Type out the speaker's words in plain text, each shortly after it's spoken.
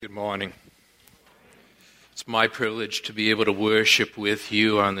Good morning. It's my privilege to be able to worship with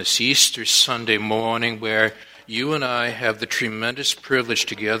you on this Easter Sunday morning where you and I have the tremendous privilege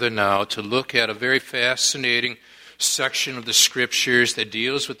together now to look at a very fascinating section of the Scriptures that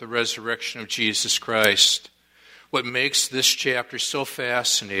deals with the resurrection of Jesus Christ. What makes this chapter so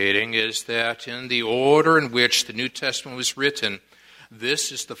fascinating is that in the order in which the New Testament was written,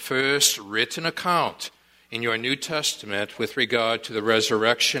 this is the first written account in your New Testament with regard to the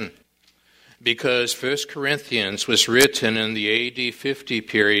resurrection. Because 1 Corinthians was written in the AD 50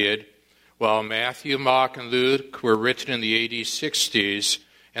 period, while Matthew, Mark, and Luke were written in the AD 60s,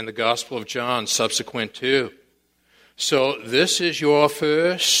 and the Gospel of John subsequent too. So this is your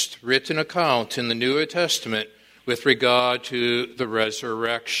first written account in the New Testament with regard to the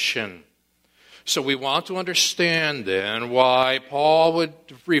resurrection. So we want to understand then why Paul would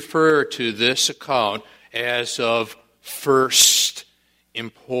refer to this account as of first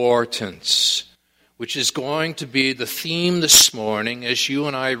importance, which is going to be the theme this morning as you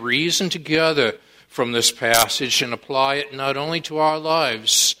and I reason together from this passage and apply it not only to our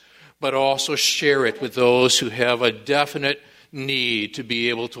lives, but also share it with those who have a definite need to be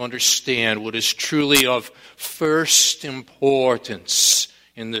able to understand what is truly of first importance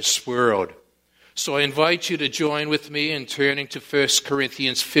in this world. So I invite you to join with me in turning to 1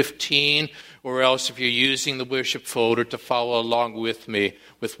 Corinthians 15, or else if you're using the worship folder, to follow along with me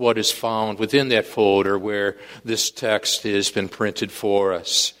with what is found within that folder where this text has been printed for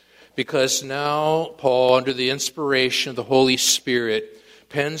us. Because now Paul, under the inspiration of the Holy Spirit,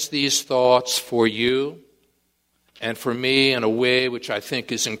 pens these thoughts for you and for me in a way which I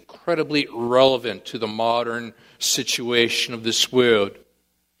think is incredibly relevant to the modern situation of this world.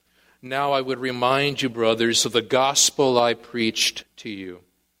 Now I would remind you, brothers, of the gospel I preached to you,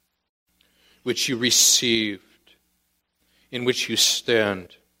 which you received, in which you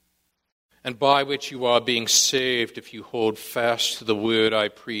stand, and by which you are being saved if you hold fast to the word I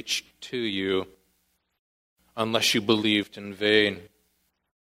preached to you, unless you believed in vain.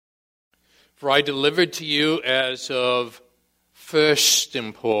 For I delivered to you as of first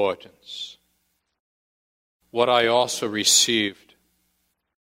importance what I also received,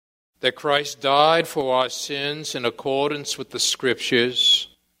 that Christ died for our sins in accordance with the Scriptures,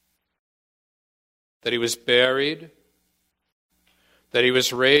 that he was buried, that he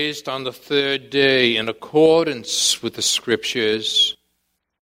was raised on the third day in accordance with the Scriptures,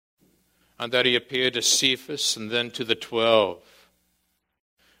 and that he appeared to Cephas and then to the 12.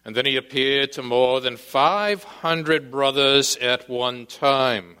 And then he appeared to more than 500 brothers at one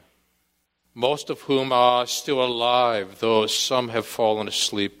time, most of whom are still alive, though some have fallen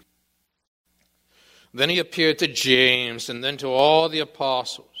asleep. Then he appeared to James, and then to all the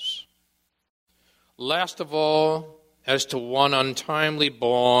apostles. Last of all, as to one untimely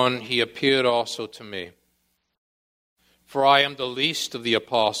born, he appeared also to me. For I am the least of the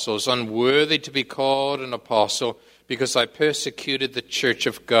apostles, unworthy to be called an apostle, because I persecuted the church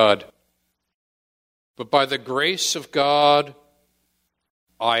of God. But by the grace of God,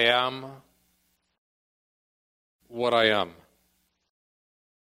 I am what I am.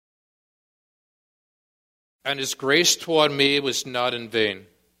 And his grace toward me was not in vain.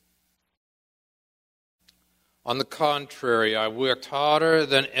 On the contrary, I worked harder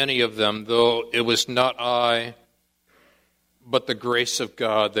than any of them, though it was not I, but the grace of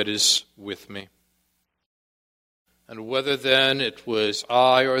God that is with me. And whether then it was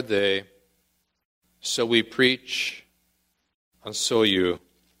I or they, so we preach, and so you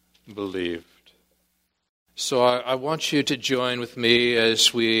believed. So I want you to join with me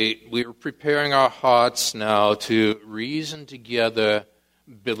as we are preparing our hearts now to reason together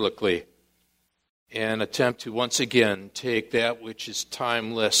biblically and attempt to once again take that which is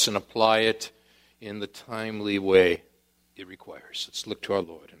timeless and apply it in the timely way it requires. Let's look to our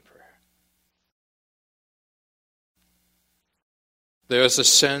Lord in prayer. There's a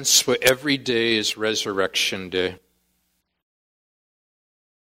sense where every day is Resurrection Day.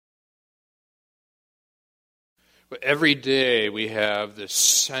 But every day we have this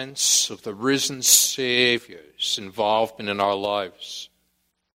sense of the risen Savior's involvement in our lives.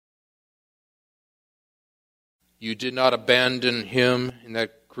 You did not abandon him in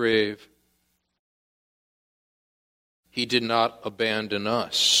that grave. He did not abandon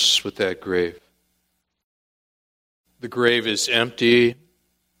us with that grave. The grave is empty.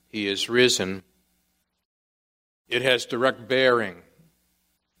 He is risen. It has direct bearing.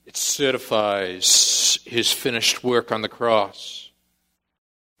 It certifies his finished work on the cross.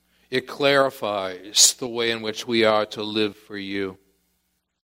 It clarifies the way in which we are to live for you.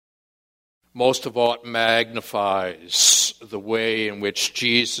 most of all, it magnifies the way in which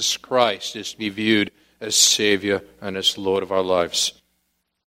Jesus Christ is to be viewed as Savior and as Lord of our lives.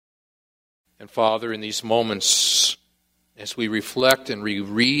 And Father, in these moments, as we reflect and we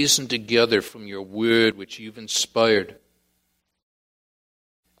reason together from your word which you've inspired,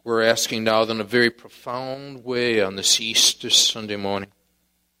 we're asking now in a very profound way on this Easter Sunday morning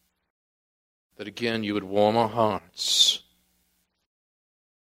that again you would warm our hearts,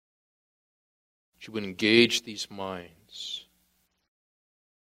 that you would engage these minds,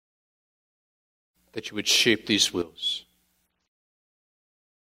 that you would shape these wills.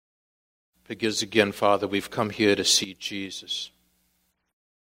 Because again, Father, we've come here to see Jesus,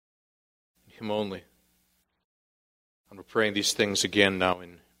 Him only. And we're praying these things again now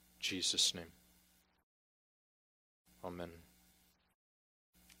in Jesus' name. Amen.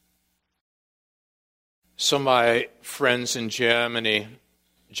 Some of my friends in Germany,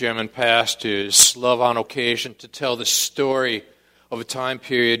 German pastors, love on occasion to tell the story of a time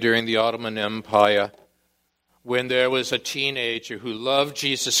period during the Ottoman Empire when there was a teenager who loved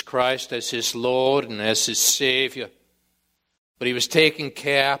Jesus Christ as his Lord and as his Savior, but he was taken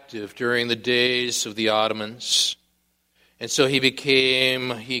captive during the days of the Ottomans. And so he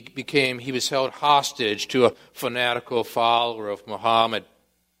was held hostage to a fanatical follower of Muhammad.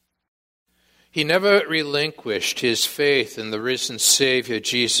 He never relinquished his faith in the risen Savior,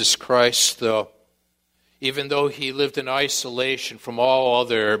 Jesus Christ, though, even though he lived in isolation from all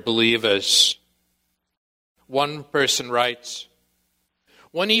other believers. One person writes,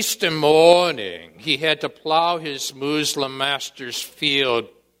 "One Easter morning, he had to plow his Muslim master's field.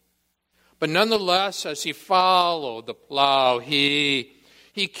 But nonetheless, as he followed the plow, he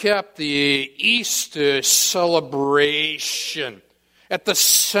kept the Easter celebration at the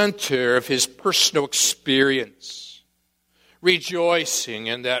center of his personal experience, rejoicing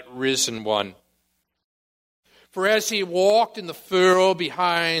in that risen one. For as he walked in the furrow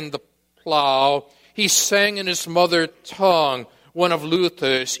behind the plow, he sang in his mother tongue one of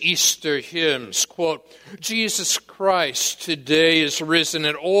Luther's Easter hymns, quote, 'Jesus Christ today is risen,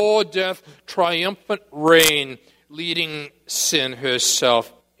 and o'er death triumphant reign, leading sin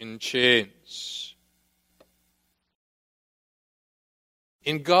herself in chains.'"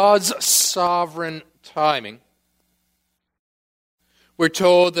 In God's sovereign timing, we're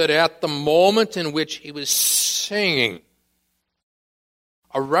told that at the moment in which he was singing,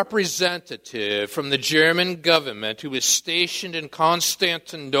 a representative from the German government who was stationed in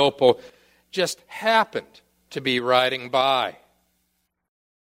Constantinople just happened to be riding by.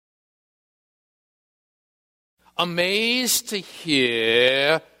 Amazed to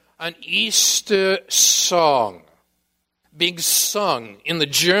hear an Easter song being sung in the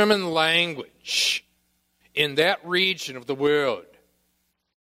German language in that region of the world,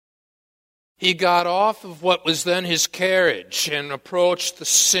 he got off of what was then his carriage and approached the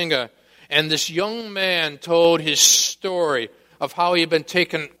singer. And this young man told his story of how he had been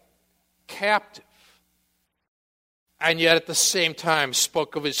taken captive, and yet at the same time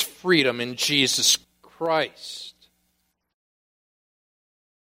spoke of his freedom in Jesus Christ.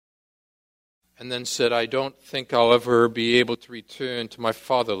 And then said, "I don't think I'll ever be able to return to my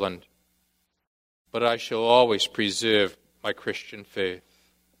fatherland, but I shall always preserve my Christian faith."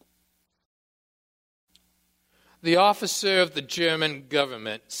 The officer of the German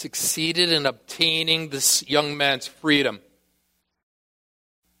government succeeded in obtaining this young man's freedom,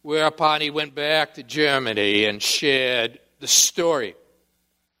 whereupon he went back to Germany and shared the story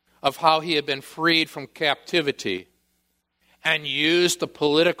of how he had been freed from captivity and used the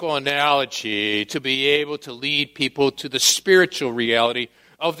political analogy to be able to lead people to the spiritual reality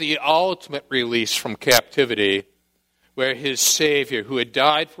of the ultimate release from captivity, where his Savior, who had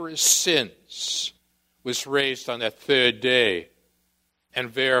died for his sins, was raised on that third day and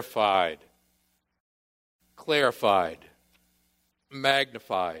verified, clarified,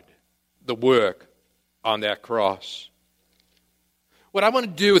 magnified the work on that cross. What I want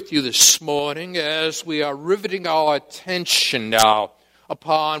to do with you this morning, as we are riveting our attention now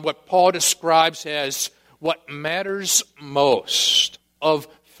upon what Paul describes as what matters most of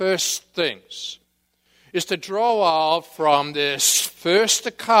first things, is to draw out from this first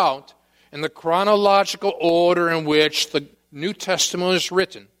account in the chronological order in which the New Testament is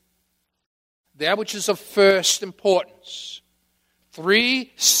written, that which is of first importance.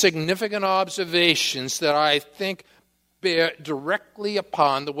 3 significant observations that I think bear directly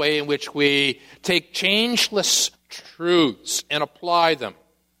upon the way in which we take changeless truths and apply them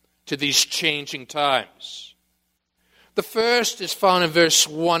to these changing times. The first is found in verse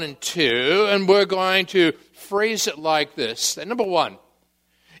 1 and 2, and we're going to phrase it like this. That number 1,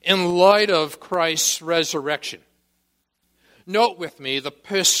 in light of Christ's resurrection. Note with me the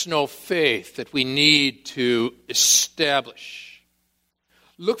personal faith that we need to establish.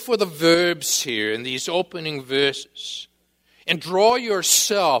 Look for the verbs here in these opening verses and draw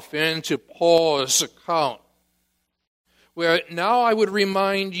yourself into Paul's account, where now I would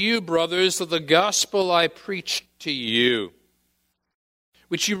remind you, brothers, of the gospel I preached to you,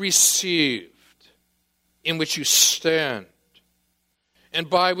 which you received, in which you stand, and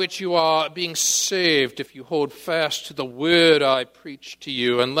by which you are being saved if you hold fast to the word I preached to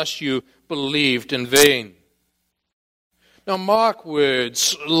you, unless you believed in vain. Now mark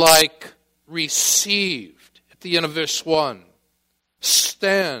words like received at the end of verse 1,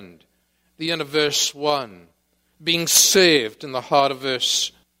 stand at the end of verse 1, being saved in the heart of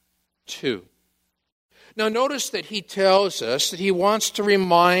verse 2. Now notice that he tells us that he wants to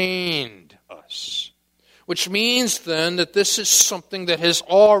remind us, which means then that this is something that has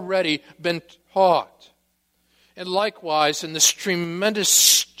already been taught. And likewise, in this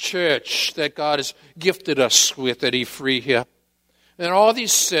tremendous church that God has gifted us with at E3 here, and all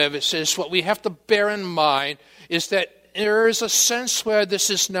these services, what we have to bear in mind is that there is a sense where this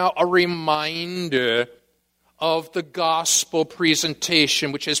is now a reminder of the gospel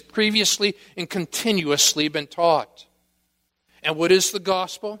presentation, which has previously and continuously been taught. And what is the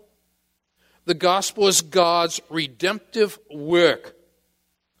gospel? The gospel is God's redemptive work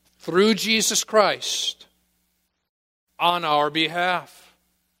through Jesus Christ on our behalf.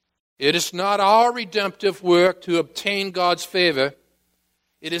 It is not our redemptive work to obtain God's favor.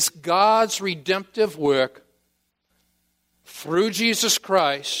 It is God's redemptive work through Jesus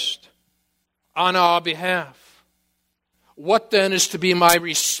Christ on our behalf. What then is to be my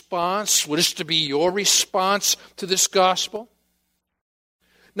response? What is to be your response to this gospel?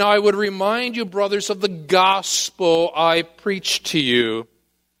 Now I would remind you, brothers, of the gospel I preached to you.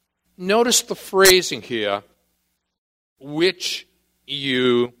 Notice the phrasing here, which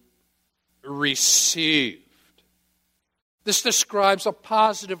you received. This describes a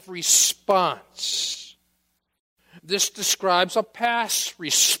positive response. This describes a past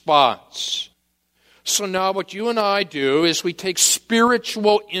response. So now what you and I do is we take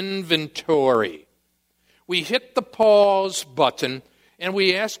spiritual inventory. We hit the pause button and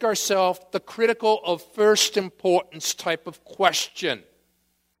we ask ourselves the critical of first importance type of question.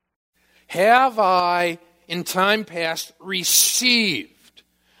 Have I, in time past, received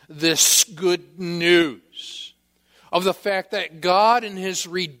this good news of the fact that God in His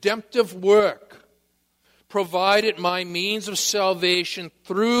redemptive work provided my means of salvation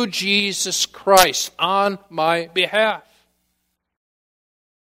through Jesus Christ on my behalf?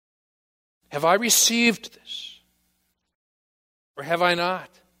 Have I received this? Or have I not?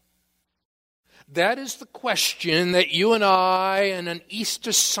 That is the question that you and I, on an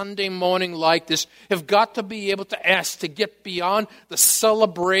Easter Sunday morning like this, have got to be able to ask to get beyond the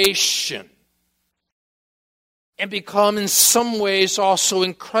celebration and become in some ways also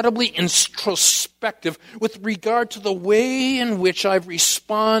incredibly introspective with regard to the way in which I've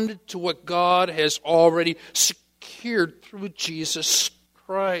responded to what God has already secured through Jesus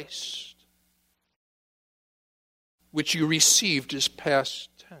Christ, which you received as past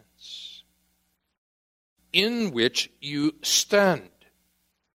tense, in which you stand.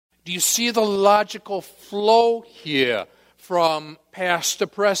 Do you see the logical flow here from past to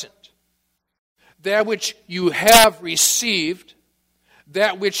present? That which you have received,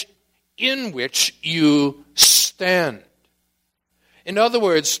 that which in which you stand. In other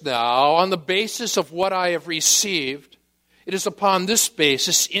words, now, on the basis of what I have received, it is upon this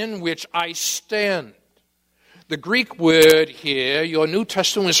basis in which I stand. The Greek word here, your New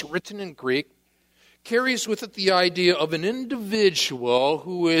Testament is written in Greek, carries with it the idea of an individual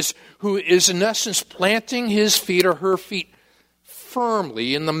who is in essence planting his feet or her feet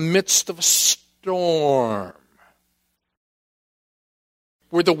firmly in the midst of a storm,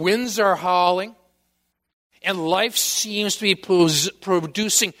 where the winds are howling and life seems to be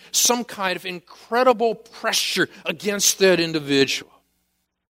producing some kind of incredible pressure against that individual.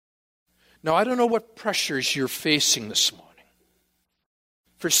 Now, I don't know what pressures you're facing this morning.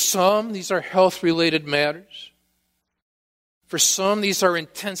 For some, these are health-related matters. For some, these are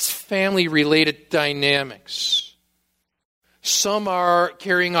intense family-related dynamics. Some are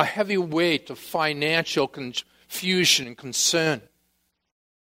carrying a heavy weight of financial confusion and concern.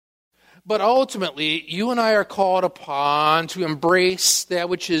 But ultimately, you and I are called upon to embrace that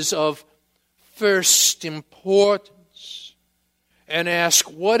which is of first importance and ask,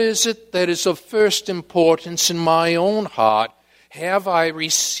 what is it that is of first importance in my own heart? Have I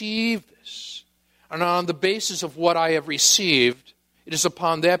received this? And on the basis of what I have received, It is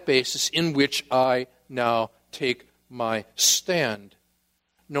upon that basis in which I now take my stand,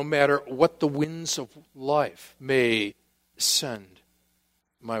 no matter what the winds of life may send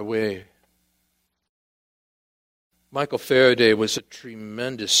my way. Michael Faraday was a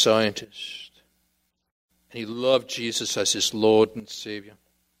tremendous scientist, and he loved Jesus as his Lord and Savior.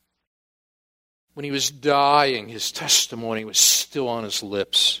 When he was dying, his testimony was still on his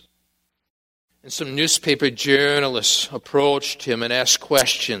lips. And some newspaper journalists approached him and asked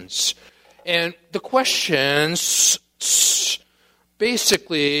questions. And the questions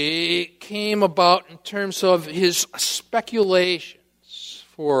basically came about in terms of his speculations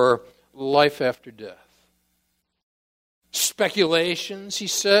for life after death. Speculations, he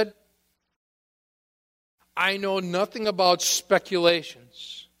said. I know nothing about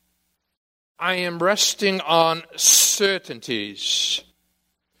speculations. I am resting on certainties.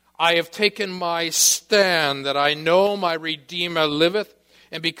 I have taken my stand that I know my Redeemer liveth,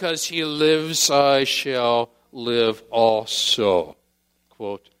 and because he lives, I shall live also.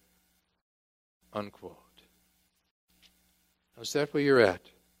 Quote, unquote. Now, is that where you're at?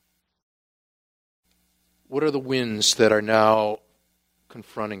 What are the winds that are now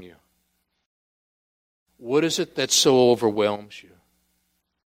confronting you? What is it that so overwhelms you?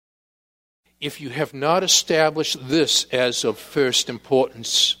 If you have not established this as of first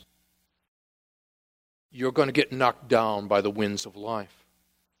importance, you're going to get knocked down by the winds of life.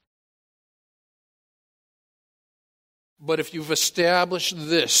 But if you've established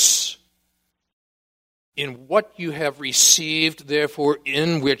this in what you have received, therefore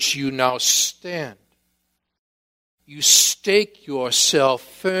in which you now stand, you stake yourself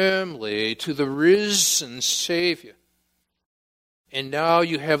firmly to the risen Savior. And now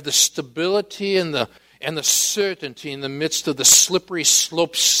you have the stability and the certainty in the midst of the slippery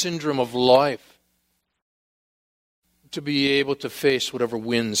slope syndrome of life to be able to face whatever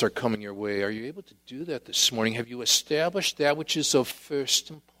winds are coming your way. Are you able to do that this morning? Have you established that which is of first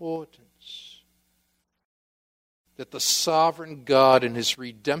importance? That the sovereign God in his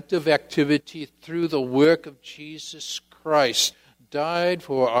redemptive activity through the work of Jesus Christ died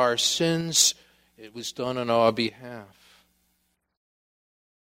for our sins. It was done on our behalf.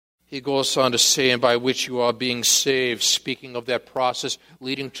 He goes on to say, and by which you are being saved, speaking of that process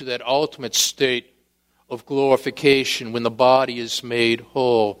leading to that ultimate state of glorification when the body is made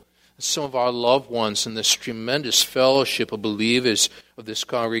whole. Some of our loved ones in this tremendous fellowship of believers of this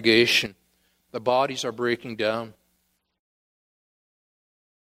congregation, the bodies are breaking down.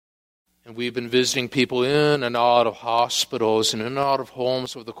 And we've been visiting people in and out of hospitals and in and out of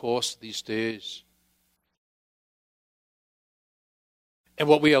homes over the course of these days. And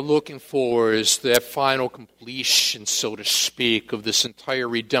what we are looking for is that final completion, so to speak, of this entire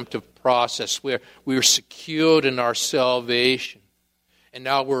redemptive process where we are secured in our salvation. And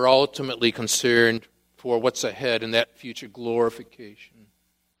now we're ultimately concerned for what's ahead in that future glorification.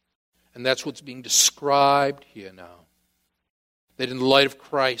 And that's what's being described here now. That in the light of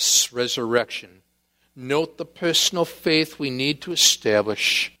Christ's resurrection, note the personal faith we need to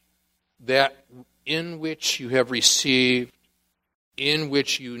establish, that in which you have received, in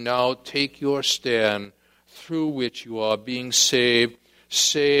which you now take your stand, through which you are being saved,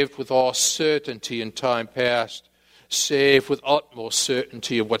 saved with all certainty in time past, saved with utmost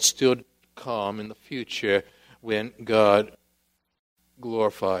certainty of what's still to come in the future when God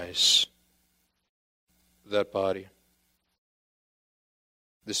glorifies that body.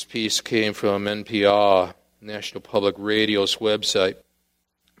 This piece came from NPR, National Public Radio's website,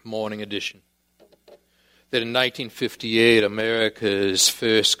 Morning Edition. That in 1958, America's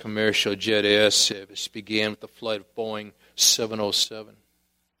first commercial jet air service began with the flight of Boeing 707.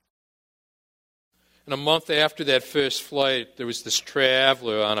 And a month after that first flight, there was this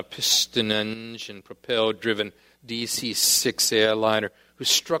traveler on a piston engine propelled-driven DC-6 airliner who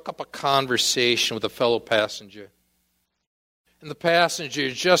struck up a conversation with a fellow passenger. And the passenger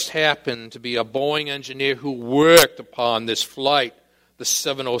just happened to be a Boeing engineer who worked upon this flight, the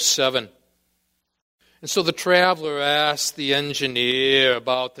 707. And so the traveler asked the engineer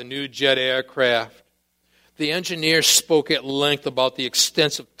about the new jet aircraft. The engineer spoke at length about the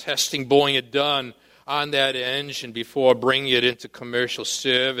extensive testing Boeing had done on that engine before bringing it into commercial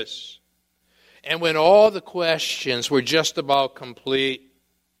service. And when all the questions were just about complete,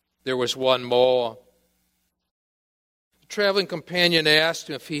 there was one more. The traveling companion asked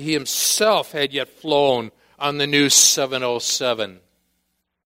him if he himself had yet flown on the new 707.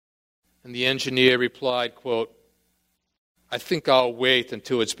 And the engineer replied, quote, "I think I'll wait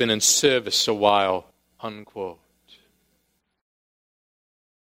until it's been in service a while," unquote.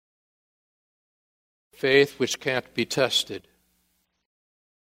 Faith which can't be tested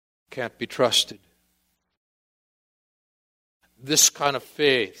can't be trusted. This kind of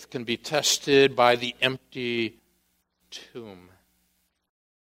faith can be tested by the empty tomb.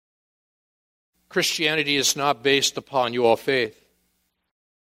 Christianity is not based upon your faith.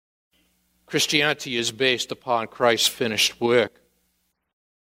 Christianity is based upon Christ's finished work.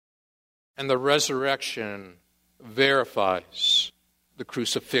 And the resurrection verifies the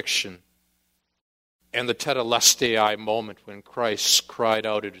crucifixion and the tetelestai moment when Christ cried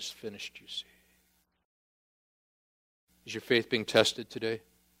out, "It is finished," you see. Is your faith being tested today?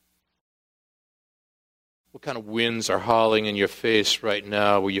 What kind of winds are howling in your face right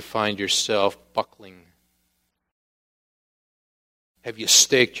now where you find yourself buckling? Have you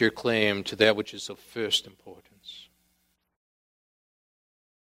staked your claim to that which is of first importance?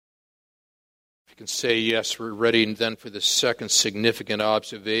 If you can say yes, we're ready then for the second significant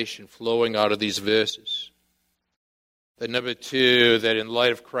observation flowing out of these verses. That number two, that in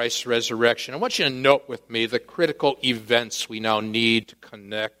light of Christ's resurrection, I want you to note with me the critical events we now need to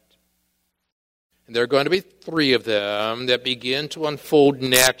connect. And there are going to be three of them that begin to unfold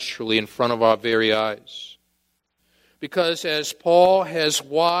naturally in front of our very eyes. Because as Paul has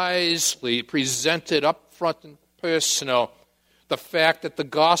wisely presented up front and personal, the fact that the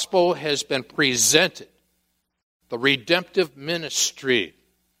gospel has been presented, the redemptive ministry,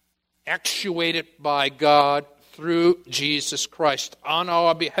 actuated by God through Jesus Christ on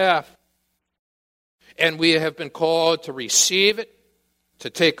our behalf. And we have been called to receive it, to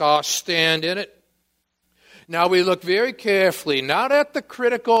take our stand in it. Now we look very carefully, not at the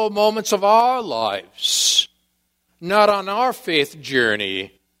critical moments of our lives, not on our faith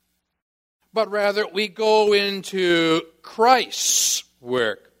journey, but rather we go into Christ's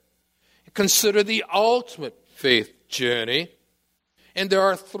work. Consider the ultimate faith journey. And there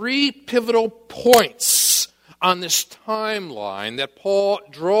are three pivotal points on this timeline that Paul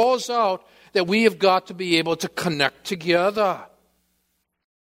draws out that we have got to be able to connect together.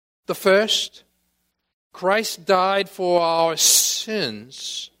 The first, Christ died for our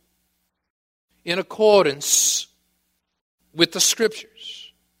sins in accordance with the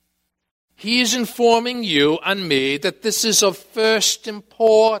Scriptures. He is informing you and me that this is of first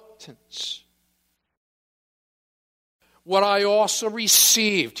importance. What I also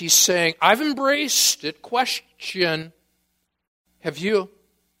received, he's saying, I've embraced it. Question, have you?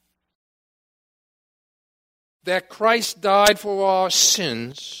 That Christ died for our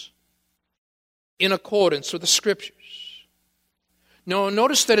sins in accordance with the Scriptures. No,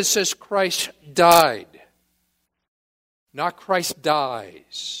 notice that it says Christ died, not Christ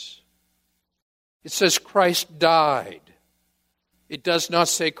dies. It says Christ died. It does not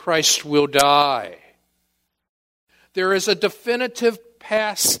say Christ will die. There is a definitive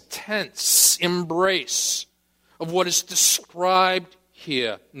past tense embrace of what is described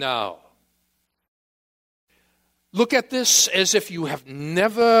here now. Look at this as if you have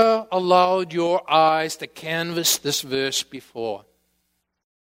never allowed your eyes to canvass this verse before.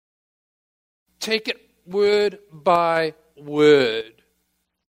 Take it word by word.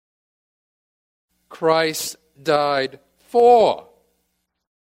 Christ died for.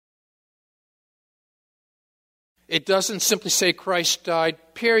 It doesn't simply say Christ died,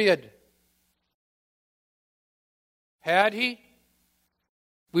 period. Had he,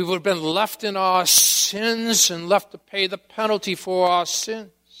 we would have been left in our sins and left to pay the penalty for our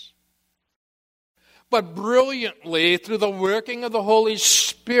sins. But brilliantly, through the working of the Holy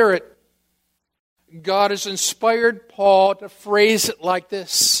Spirit, God has inspired Paul to phrase it like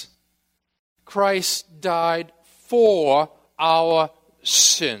this: Christ died for our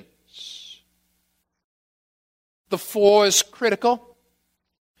sins. The for is critical.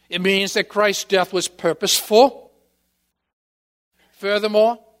 It means that Christ's death was purposeful.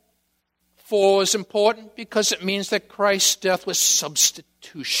 Furthermore, for is important because it means that Christ's death was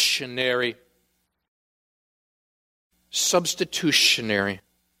substitutionary. Substitutionary.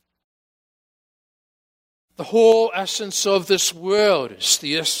 The whole essence of this world is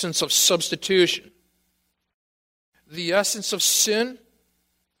the essence of substitution. The essence of sin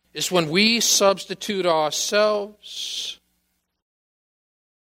is when we substitute ourselves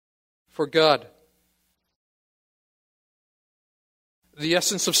for God. The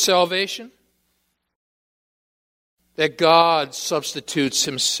essence of salvation, that God substitutes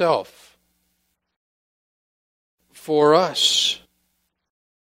himself for us.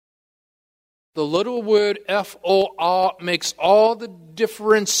 The little word F-O-R makes all the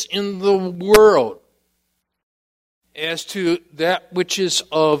difference in the world as to that which is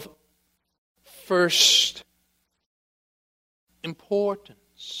of first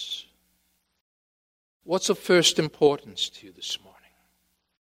importance. What's of first importance to you this morning?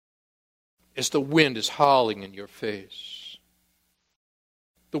 as the wind is howling in your face.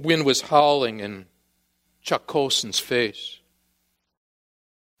 The wind was howling in Chuck Colson's face.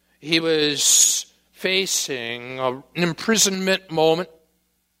 He was facing an imprisonment moment.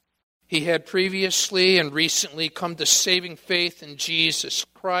 He had previously and recently come to saving faith in Jesus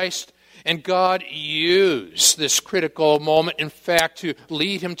Christ, and God used this critical moment, in fact, to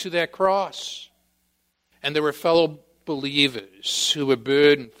lead him to that cross. And there were fellow believers who were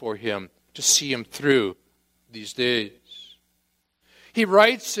burdened for him to see him through these days. He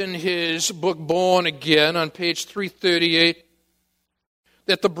writes in his book, Born Again, on page 338,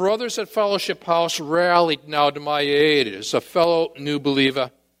 that the brothers at Fellowship House rallied now to my aid as a fellow new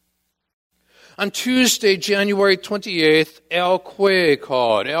believer. On Tuesday, January 28th, Al Quay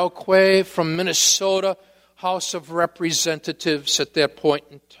called. Al Quay from Minnesota, House of Representatives at that point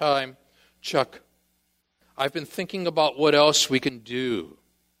in time. Chuck, I've been thinking about what else we can do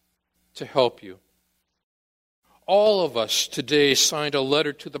to help you. All of us today signed a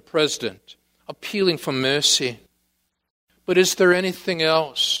letter to the president appealing for mercy. But is there anything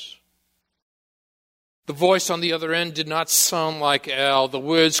else? The voice on the other end did not sound like Al. The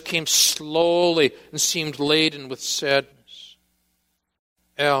words came slowly and seemed laden with sadness.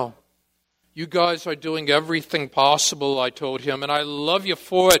 Al, you guys are doing everything possible, I told him, and I love you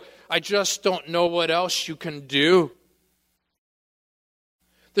for it. I just don't know what else you can do.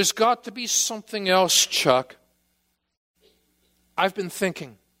 There's got to be something else, Chuck. I've been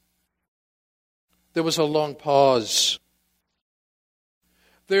thinking. There was a long pause.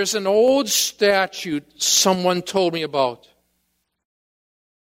 There's an old statute someone told me about.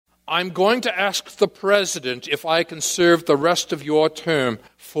 I'm going to ask the president if I can serve the rest of your term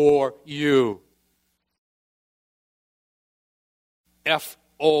for you.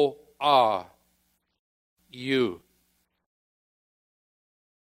 F-O-R-U.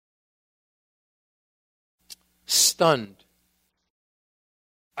 Stunned,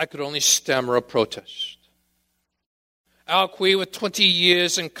 I could only stammer a protest. Al Quay, with 20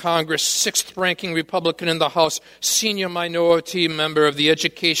 years in Congress, sixth-ranking Republican in the House, senior minority member of the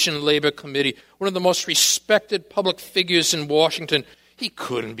Education Labor Committee, one of the most respected public figures in Washington, he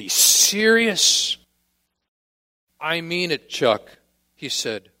couldn't be serious. I mean it, Chuck, he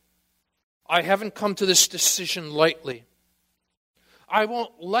said. I haven't come to this decision lightly. I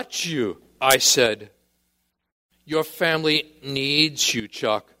won't let you, I said. Your family needs you,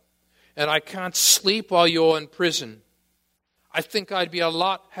 Chuck, and I can't sleep while you're in prison. I think I'd be a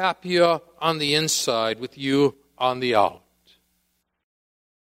lot happier on the inside with you on the out.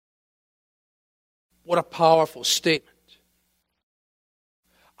 What a powerful statement.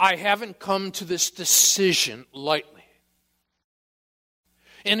 I haven't come to this decision lightly.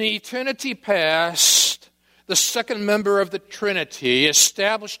 In eternity past, the second member of the Trinity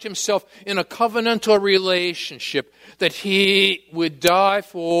established himself in a covenantal relationship that he would die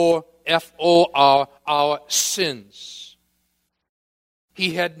for F-O-R, our sins.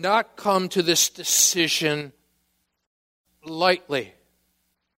 He had not come to this decision lightly.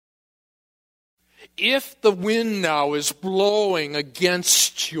 If the wind now is blowing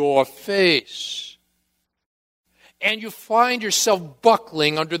against your face, and you find yourself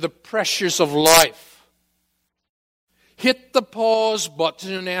buckling under the pressures of life, hit the pause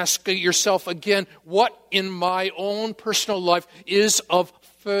button and ask yourself again, what in my own personal life is of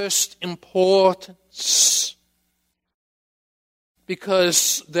first importance?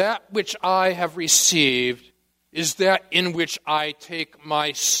 Because that which I have received is that in which I take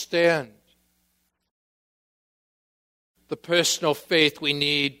my stand. The personal faith we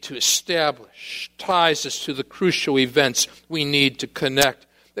need to establish ties us to the crucial events we need to connect.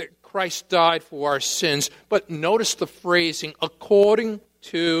 That Christ died for our sins, but notice the phrasing, according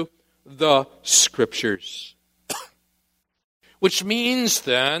to the Scriptures. Which means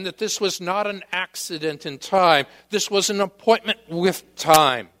then that this was not an accident in time. This was an appointment with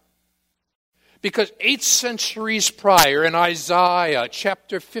time. Because 8 centuries prior in Isaiah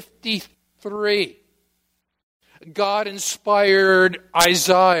chapter 53, God inspired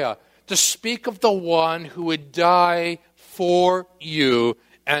Isaiah to speak of the one who would die for you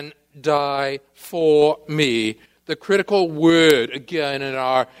and die for me. The critical word, again,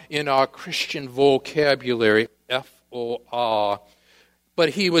 in our Christian vocabulary, F-O-R. But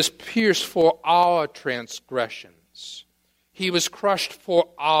he was pierced for our transgressions. He was crushed for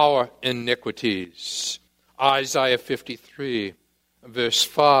our iniquities. Isaiah 53, verse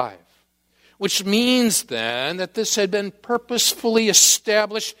 5. Which means then that this had been purposefully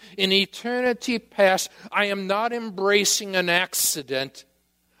established in eternity past. I am not embracing an accident.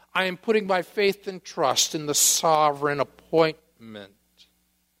 I am putting my faith and trust in the sovereign appointment.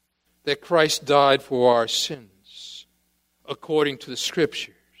 that Christ died for our sins, according to the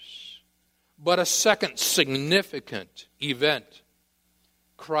Scriptures. But a second significant event,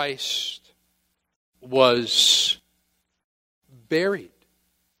 Christ was buried.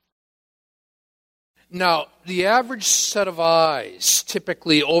 Now, the average set of eyes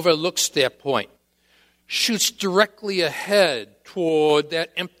typically overlooks that point, shoots directly ahead toward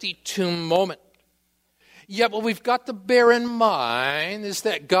that empty tomb moment. Yet what we've got to bear in mind is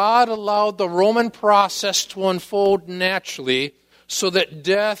that God allowed the Roman process to unfold naturally so that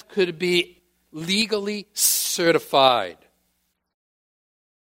death could be legally certified.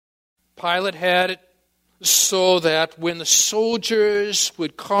 Pilate had it so that when the soldiers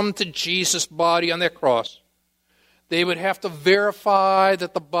would come to Jesus' body on their cross, they would have to verify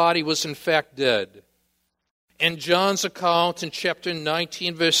that the body was in fact dead. In John's account in chapter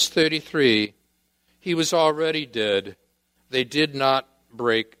 19, verse 33, he was already dead. They did not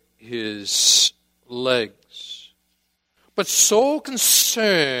break his legs. But so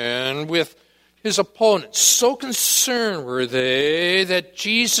concerned with his opponents, so concerned were they that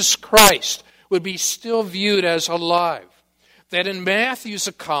Jesus Christ would be still viewed as alive, that in Matthew's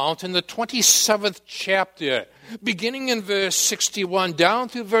account, in the 27th chapter, beginning in verse 61 down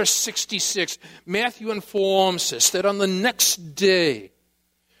through verse 66, Matthew informs us that on the next day,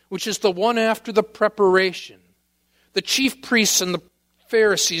 which is the one after the preparation, the chief priests and the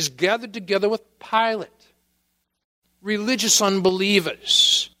Pharisees gathered together with Pilate. Religious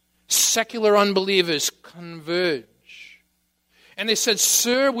unbelievers, secular unbelievers converge. And they said,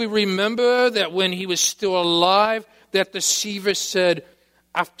 "Sir, we remember that when he was still alive, that deceiver said,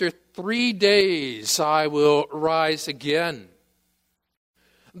 'After 3 days I will rise again.'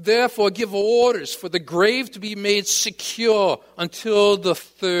 Therefore give orders for the grave to be made secure until the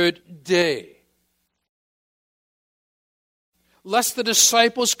 3rd day. Lest the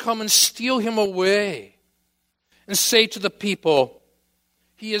disciples come and steal him away and say to the people,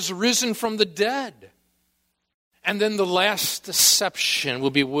 'He is risen from the dead.' And then the last deception will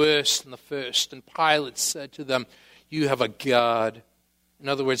be worse than the first." And Pilate said to them, "You have a God." In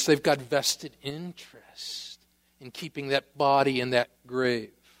other words, they've got vested interest in keeping that body in that grave.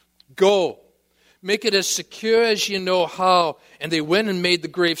 "Go, make it as secure as you know how." And they went and made the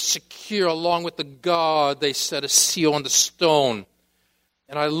grave secure along with the guard. They set a seal on the stone.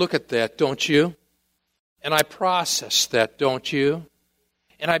 And I look at that, don't you? And I process that, don't you?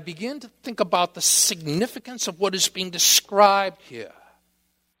 And I begin to think about the significance of what is being described here.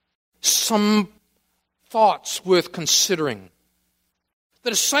 Some thoughts worth considering.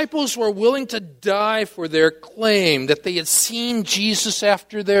 The disciples were willing to die for their claim that they had seen Jesus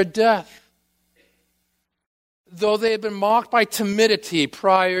after their death, though they had been marked by timidity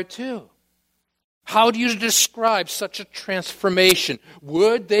prior to. How do you describe such a transformation?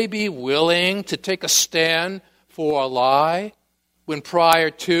 Would they be willing to take a stand for a lie when prior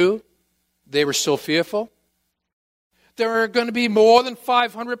to they were so fearful? There are going to be more than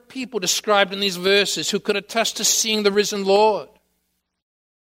 500 people described in these verses who could attest to seeing the risen Lord.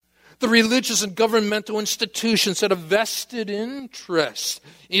 The religious and governmental institutions had a vested interest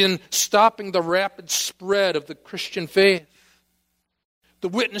in stopping the rapid spread of the Christian faith. The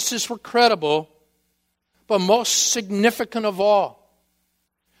witnesses were credible, but most significant of all,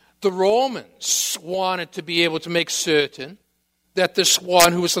 the Romans wanted to be able to make certain that this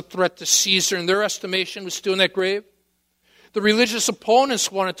one who was a threat to Caesar, in their estimation, was still in that grave. The religious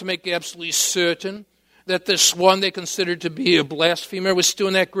opponents wanted to make absolutely certain that this one they considered to be a blasphemer was still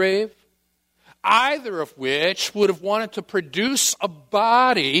in that grave. Either of which would have wanted to produce a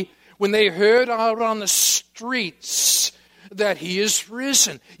body when they heard out on the streets that he is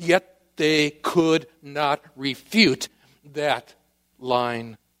risen. Yet they could not refute that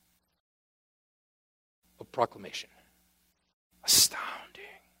line of proclamation. Astounding.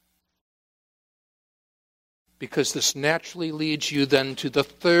 Because this naturally leads you then to the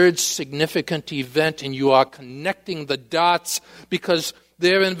third significant event, and you are connecting the dots, because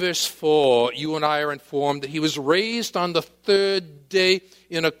there in verse 4, you and I are informed that he was raised on the 3rd day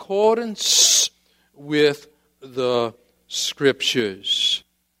in accordance with the Scriptures.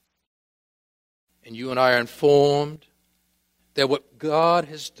 And you and I are informed that what God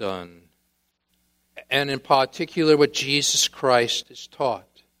has done, and in particular what Jesus Christ has taught,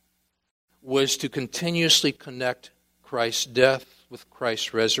 was to continuously connect Christ's death with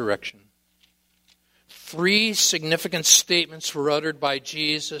Christ's resurrection. 3 significant statements were uttered by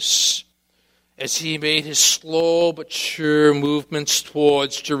Jesus as he made his slow but sure movements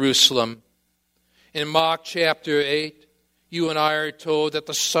towards Jerusalem. In Mark chapter 8, you and I are told that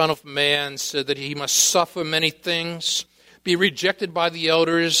the Son of Man said that he must suffer many things, be rejected by the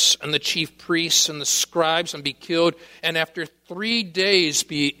elders and the chief priests and the scribes and be killed, and after 3 days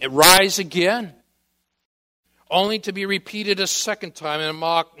rise again, only to be repeated a second time in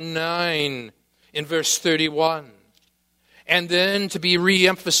Mark 9 in verse 31, and then to be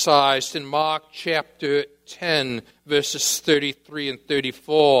re-emphasized in Mark chapter 10 verses 33 and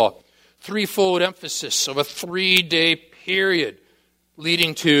 34. Threefold emphasis of a 3-day period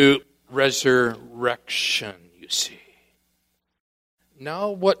leading to resurrection, you see.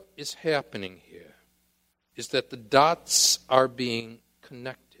 Now what is happening here is that the dots are being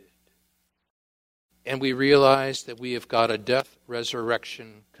connected. And we realize that we have got a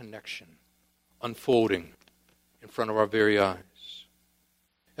death-resurrection connection unfolding in front of our very eyes.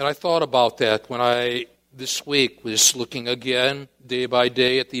 And I thought about that when I, this week, was looking again, day by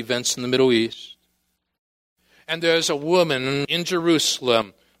day, at the events in the Middle East. And there's a woman in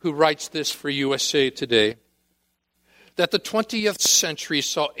Jerusalem who writes this for USA Today, that the 20th century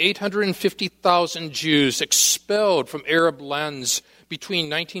saw 850,000 Jews expelled from Arab lands between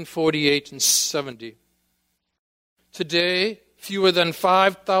 1948 and 70. Today, fewer than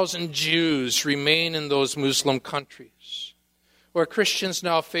 5,000 Jews remain in those Muslim countries, where Christians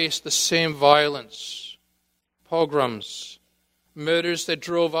now face the same violence, pogroms, murders that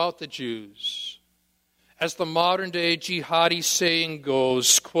drove out the Jews. As the modern-day jihadi saying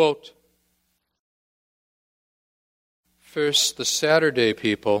goes, quote, "First the Saturday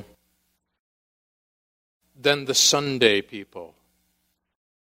people, then the Sunday people."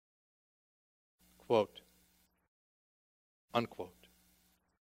 Quote, unquote.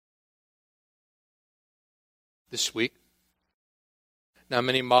 This week, not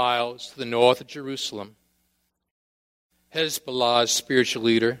many miles to the north of Jerusalem, Hezbollah's spiritual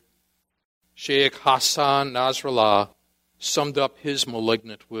leader, Sheikh Hassan Nasrallah, summed up his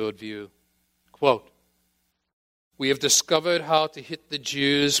malignant worldview. Quote, "We have discovered how to hit the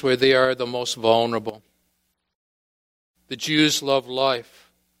Jews where they are the most vulnerable. The Jews love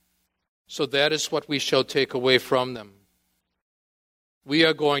life, so that is what we shall take away from them. We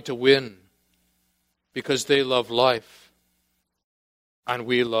are going to win because they love life and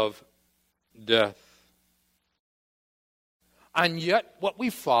we love death." And yet what we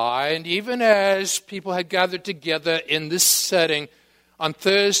find, even as people had gathered together in this setting on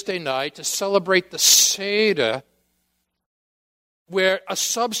Thursday night to celebrate the Seder, where a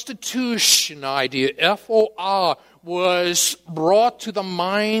substitution idea, F-O-R, was brought to the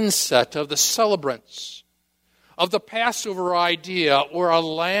mindset of the celebrants of the Passover idea, where a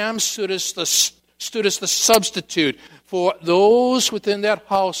lamb stood as the substitute for those within that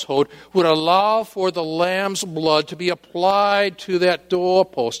household who would allow for the lamb's blood to be applied to that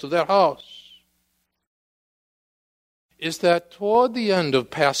doorpost of that house. Is that toward the end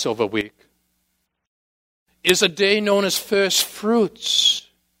of Passover week is a day known as first fruits.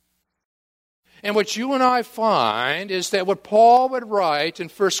 And what you and I find is that what Paul would write in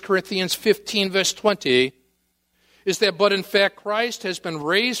 1 Corinthians 15 verse 20 is that, but in fact, Christ has been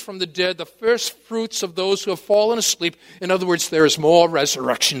raised from the dead, the first fruits of those who have fallen asleep. In other words, there is more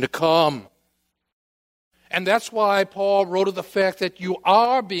resurrection to come. And that's why Paul wrote of the fact that you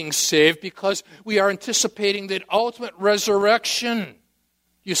are being saved, because we are anticipating the ultimate resurrection,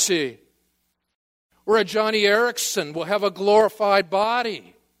 you see. Where Johnny Erickson will have a glorified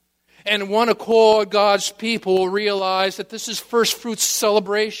body. And in one accord, God's people will realize that this is first fruits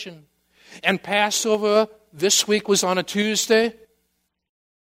celebration. And Passover this week was on a Tuesday.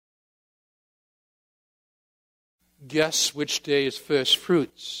 Guess which day is first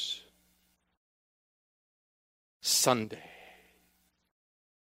fruits? Sunday.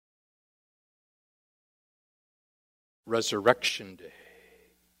 Resurrection Day.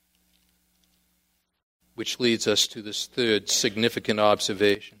 Which leads us to this third significant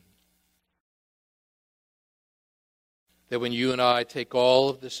observation. That when you and I take all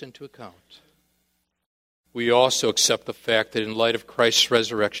of this into account, we also accept the fact that in light of Christ's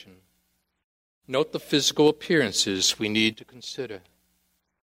resurrection, note the physical appearances we need to consider.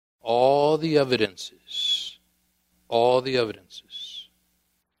 All the evidences.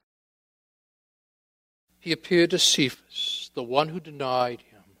 He appeared to Cephas, the one who denied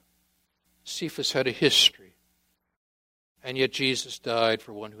him. Cephas had a history, and yet Jesus died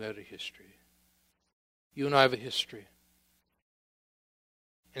for one who had a history. You and I have a history.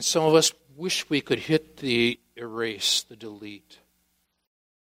 And some of us wish we could hit the erase, the delete.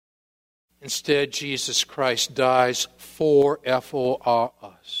 Instead, Jesus Christ dies for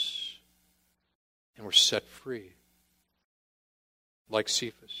us. And we're set free, like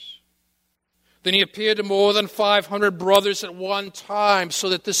Cephas. Then he appeared to more than 500 brothers at one time, so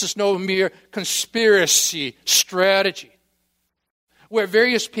that this is no mere conspiracy strategy. where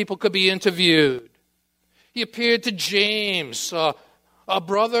various people could be interviewed. He appeared to James, a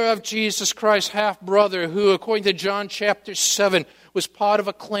brother of Jesus Christ, half-brother, who, according to John chapter 7, was part of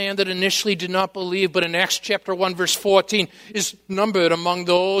a clan that initially did not believe, but in Acts chapter 1, verse 14, is numbered among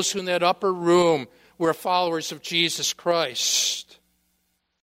those who in that upper room were followers of Jesus Christ.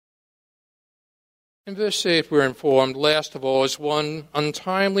 In verse 8, we're informed, last of all, is one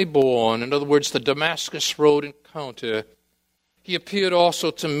untimely born. In other words, the Damascus Road encounter. He appeared also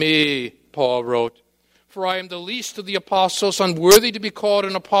to me, Paul wrote, for I am the least of the apostles, unworthy to be called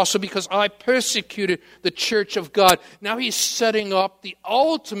an apostle, because I persecuted the church of God. Now he's setting up the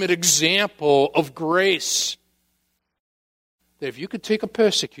ultimate example of grace. That if you could take a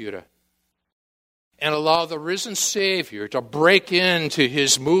persecutor and allow the risen Savior to break into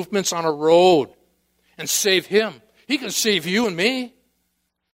his movements on a road and save him, he can save you and me.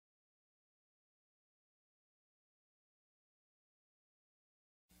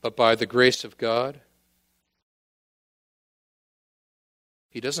 But by the grace of God,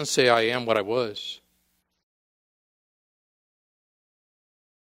 he doesn't say, I am what I was.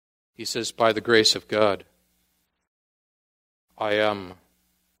 He says, by the grace of God, I am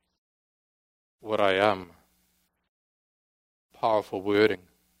what I am. Powerful wording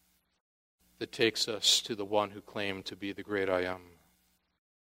that takes us to the one who claimed to be the great I am.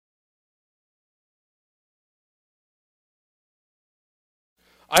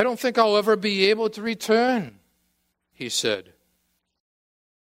 I don't think I'll ever be able to return, he said.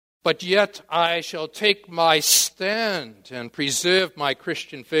 But yet I shall take my stand and preserve my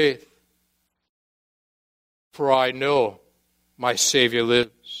Christian faith. For I know my Savior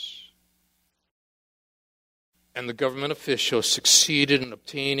lives. And the government official succeeded in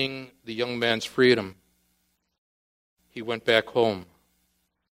obtaining the young man's freedom. He went back home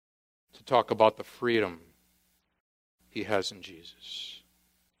to talk about the freedom he has in Jesus.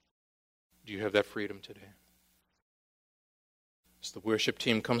 Do you have that freedom today? As the worship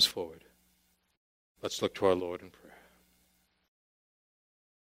team comes forward, let's look to our Lord in prayer.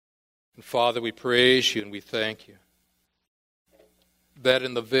 And Father, we praise you and we thank you that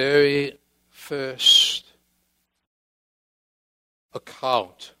in the very first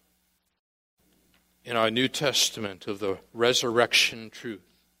account in our New Testament of the resurrection truth,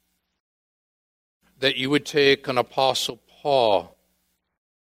 that you would take an apostle Paul,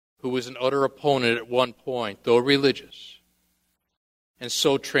 who was an utter opponent at one point, though religious, and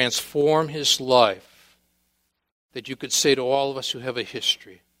so transform his life that you could say to all of us who have a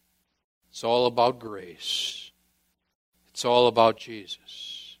history, it's all about grace. It's all about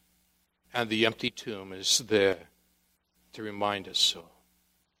Jesus. And the empty tomb is there to remind us so.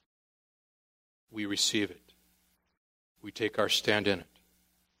 We receive it. We take our stand in it.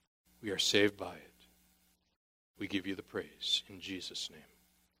 We are saved by it. We give you the praise in Jesus' name.